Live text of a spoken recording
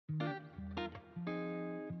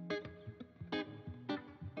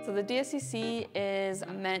So the DSCC is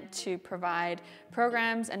meant to provide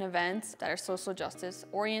programs and events that are social justice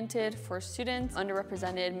oriented for students,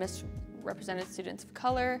 underrepresented, misrepresented students of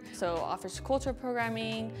color. So offers cultural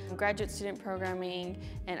programming, graduate student programming,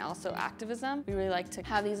 and also activism. We really like to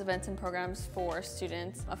have these events and programs for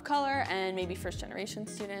students of color and maybe first generation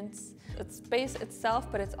students. It's space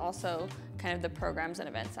itself, but it's also kind of the programs and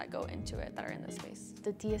events that go into it that are in the space.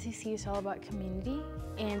 The DSCC is all about community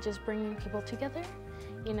and just bringing people together.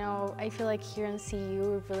 You know, I feel like here in CU,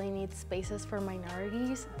 we really need spaces for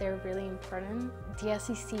minorities. They're really important.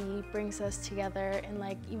 DSCC brings us together in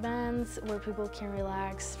like events where people can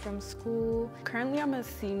relax from school. Currently, I'm a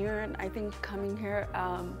senior, and I think coming here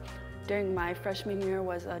during my freshman year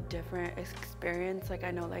was a different experience. Like, I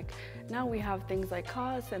know like now we have things like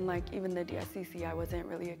COS and like even the DSCC, I wasn't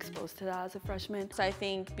really exposed to that as a freshman. So I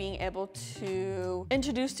think being able to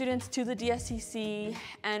introduce students to the DSCC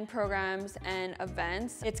and programs and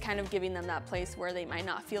events, it's kind of giving them that place where they might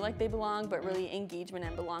not feel like they belong, but really engagement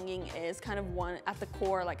and belonging is kind of one at the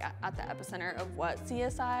core, like at the epicenter of what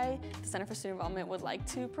CSI, the Center for Student Involvement, would like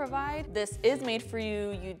to provide. This is made for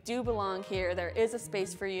you, you do belong here, there is a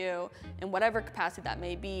space for you in whatever capacity that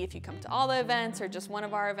may be, if you come to all the events or just one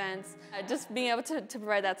of our events, just being able to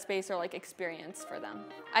provide that space or like experience for them.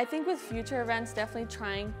 I think with future events, definitely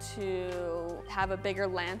trying to have a bigger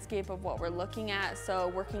landscape of what we're looking at. So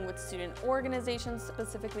working with student organizations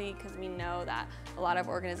specifically, because we know that a lot of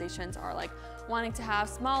organizations are like wanting to have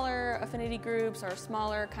smaller affinity groups or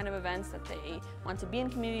smaller kind of events that they want to be in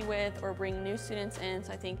community with or bring new students in.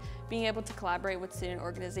 So I think being able to collaborate with student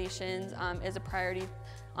organizations is a priority,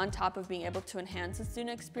 on top of being able to enhance the student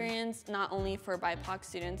experience, not only for BIPOC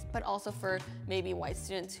students, but also for maybe white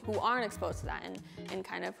students who aren't exposed to that and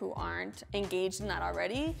kind of who aren't engaged in that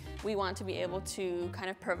already. We want to be able to kind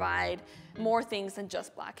of provide more things than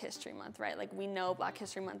just Black History Month, right? Like, we know Black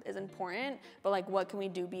History Month is important, but like, what can we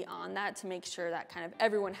do beyond that to make sure that kind of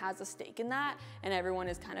everyone has a stake in that and everyone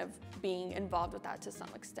is kind of being involved with that to some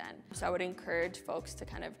extent. So I would encourage folks to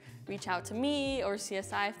kind of reach out to me or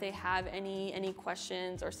CSI if they have any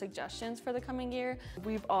questions or suggestions for the coming year.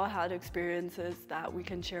 We've all had experiences that we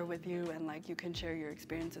can share with you, and like you can share your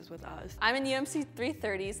experiences with us. I'm in UMC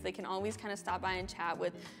 330, so they can always kind of stop by and chat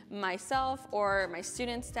with myself or my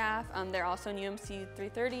student staff. They're also in UMC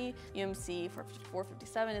 330. UMC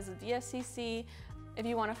 457 is a DSCC. If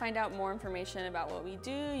you want to find out more information about what we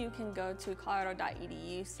do, you can go to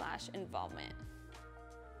colorado.edu/involvement.